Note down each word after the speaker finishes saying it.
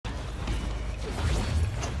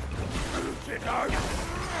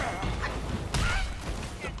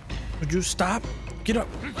Would you stop? Get up.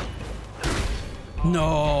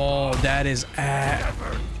 No, that is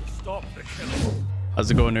How's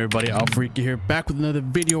it going, everybody? AlphaRique here, back with another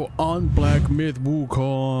video on Black Myth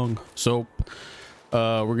Wukong. So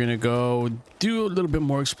we're gonna go do a little bit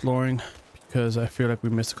more exploring because I feel like we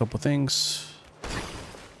missed a couple things,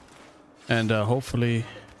 and hopefully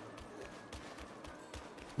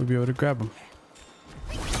we'll be able to grab them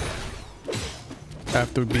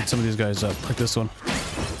after we beat some of these guys up, like this one.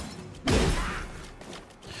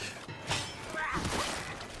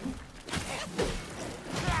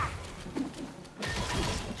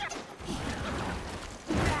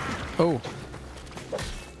 Oh.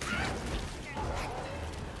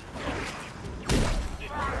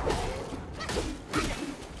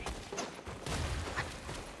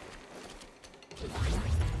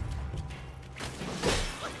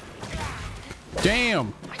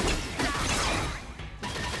 Damn.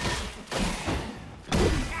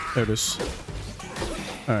 There it is.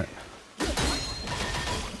 All right.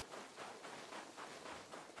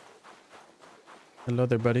 Hello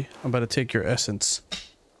there, buddy. I'm about to take your essence.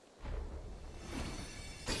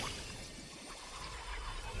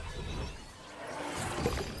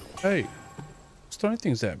 Hey, who's throwing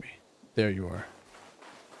things at me? There you are.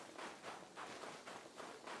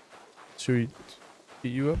 Should we beat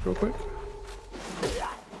you up real quick?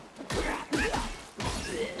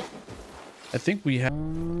 I think we have a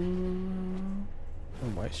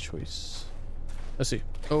wise choice. Let's see.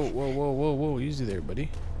 Oh, whoa, whoa, whoa, whoa. Easy there,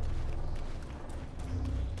 buddy.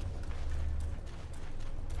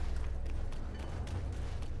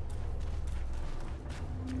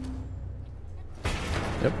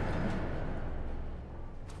 Yep.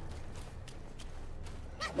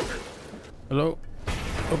 Hello?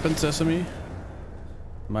 Open sesame.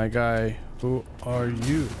 My guy, who are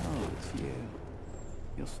you? Oh, it's you.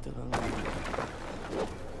 You're still alive.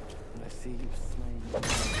 And I see you've slain.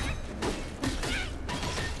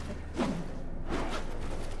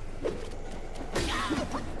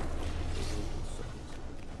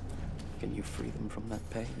 Can you free them from that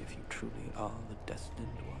pain if you truly are the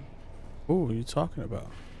destined one? Who are you talking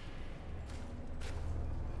about?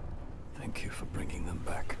 Thank you for bringing them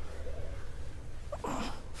back.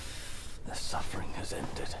 Their suffering has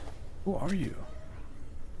ended. Who are you?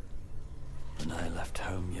 When I left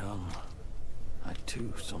home young, I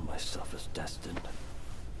too saw myself as destined.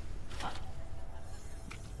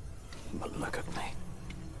 But look at me.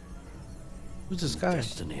 Who's this The guy?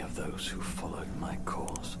 destiny of those who followed my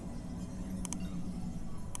cause.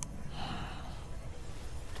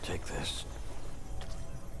 Take this.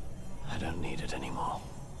 I don't need it anymore.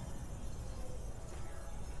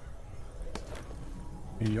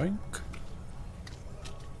 Yoink.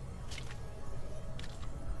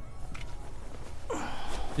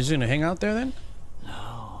 He's gonna hang out there then?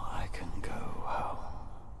 Now I can go home.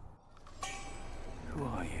 Who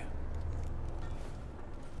are you?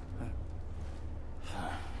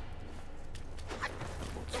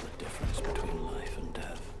 What's the difference between life and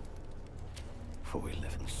death? For we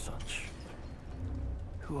live in such.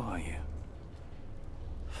 Who are you?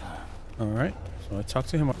 All right. So I talked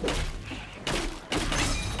to him.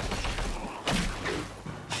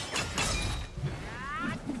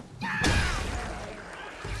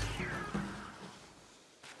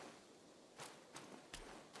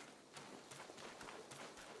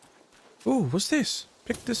 Ooh, what's this?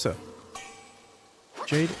 Pick this up.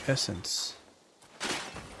 Jade Essence.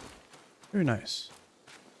 Very nice.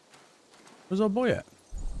 Where's our boy at?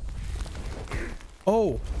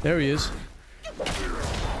 Oh, there he is.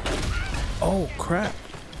 Oh, crap.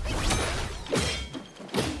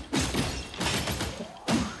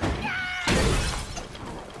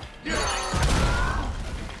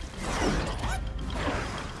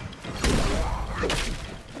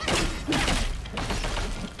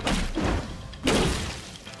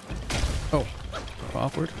 Oh,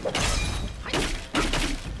 awkward.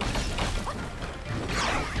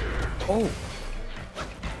 Oh.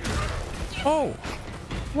 Oh.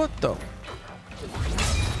 What the?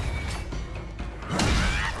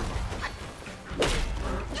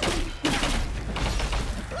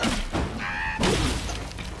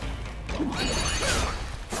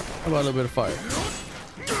 How about a little bit of fire?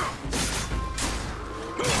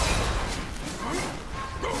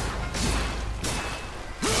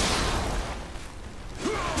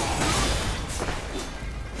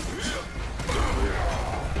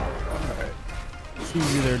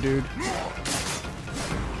 Easy there, dude.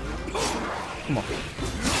 Come on.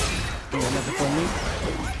 You got nothing for me?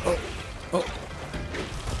 Oh. Oh.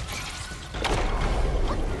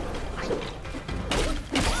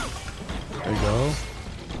 There you go.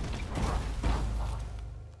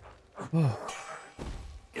 Oh.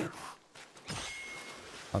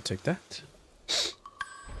 I'll take that.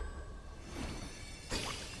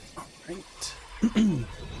 All right.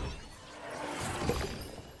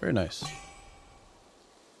 Very nice.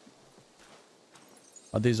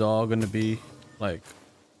 Are these all going to be like,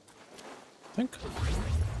 I think?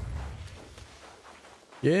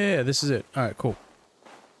 Yeah, this is it. All right, cool.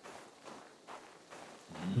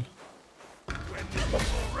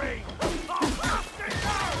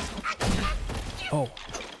 Oh.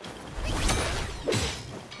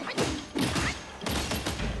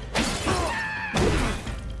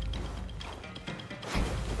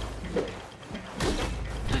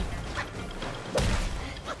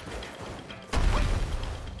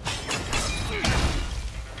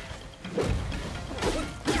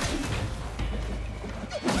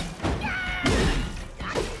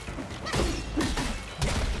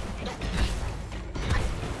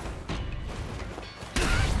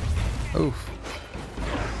 Oof.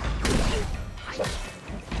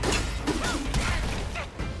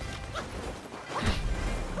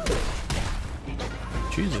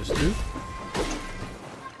 Jesus, dude.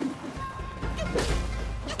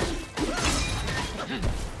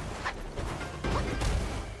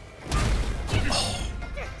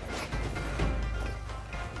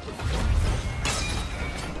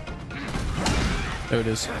 There it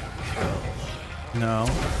is. No.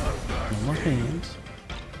 No more hands.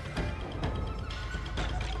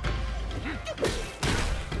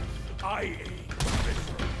 I aim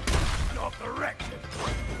not directed.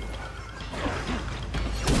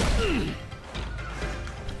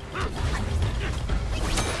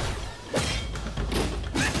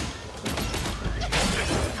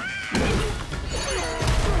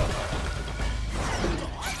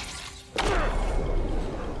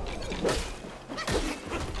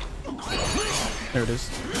 There it is.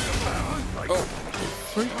 Oh,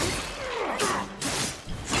 freak.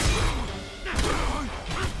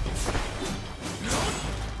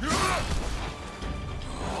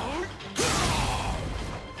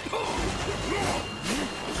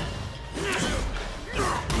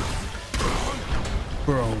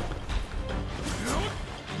 Bro.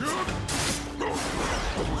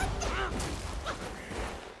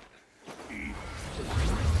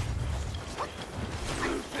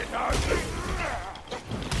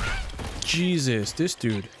 Jesus, this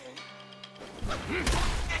dude.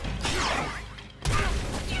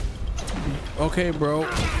 Okay, bro.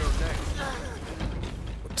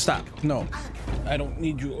 Stop. No. I don't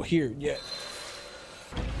need you here yet.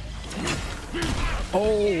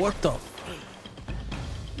 Oh, what the?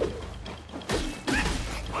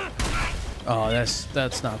 Oh,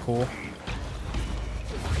 that's not cool.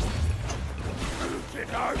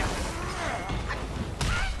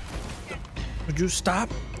 Would you stop?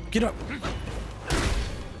 Get up.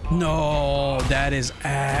 No, that is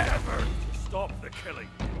Stop the killing.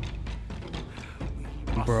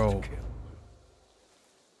 Bro.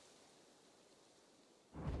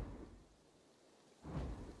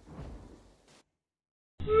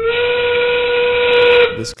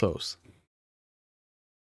 This close.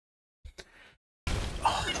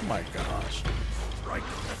 Oh my gosh. Right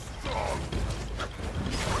strong.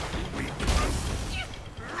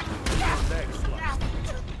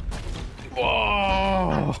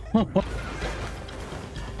 Whoa.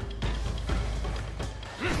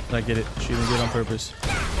 I get it. She didn't do it on purpose.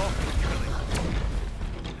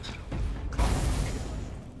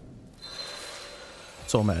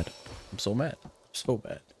 So mad. I'm so mad. So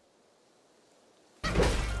bad. Okay.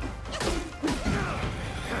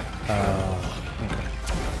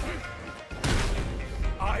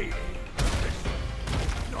 I aim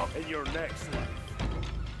not in your next life.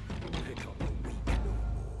 Pick up the weak no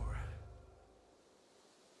more.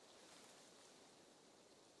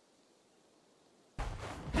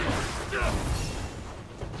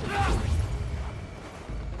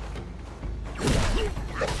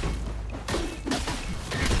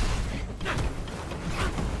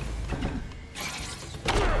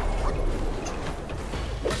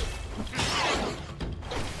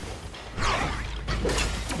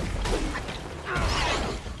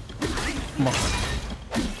 Come on.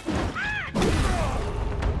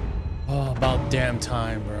 Oh, about damn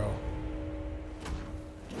time, bro.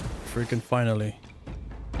 Freaking finally.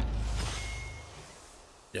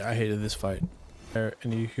 Yeah, I hated this fight.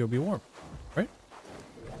 And he'll be warm, right?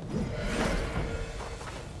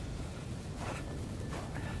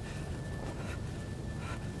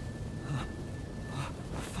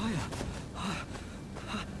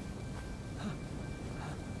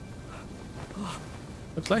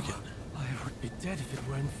 Looks like it. I would be dead if it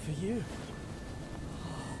weren't for you.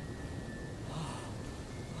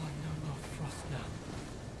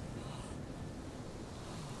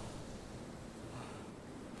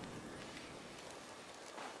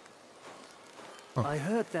 I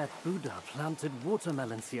heard that Buddha planted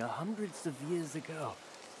watermelons here hundreds of years ago.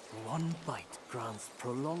 One bite grants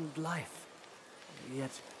prolonged life.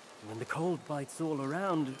 Yet, when the cold bites all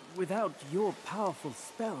around, without your powerful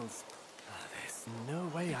spells, there's no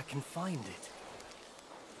way I can find it.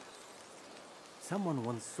 Someone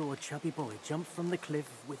once saw a chubby boy jump from the cliff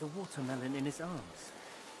with a watermelon in his arms.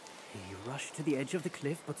 He rushed to the edge of the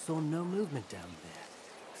cliff but saw no movement down there.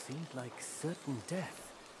 Seemed like certain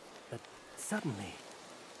death. But suddenly,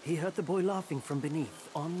 he heard the boy laughing from beneath,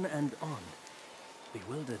 on and on.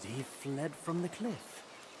 Bewildered, he fled from the cliff.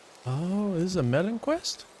 Oh, this is a melon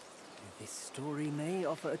quest? This story may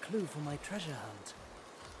offer a clue for my treasure hunt.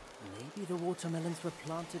 Maybe the watermelons were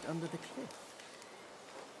planted under the cliff.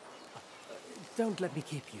 Don't let me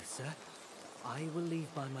keep you, sir. I will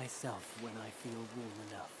leave by myself when I feel warm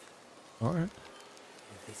enough. Alright.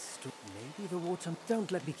 Maybe the water...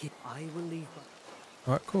 Don't let me keep... I will leave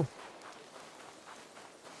by... Alright, cool.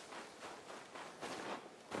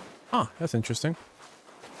 Ah, that's interesting.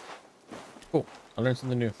 Cool. I learned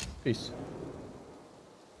something new. Peace.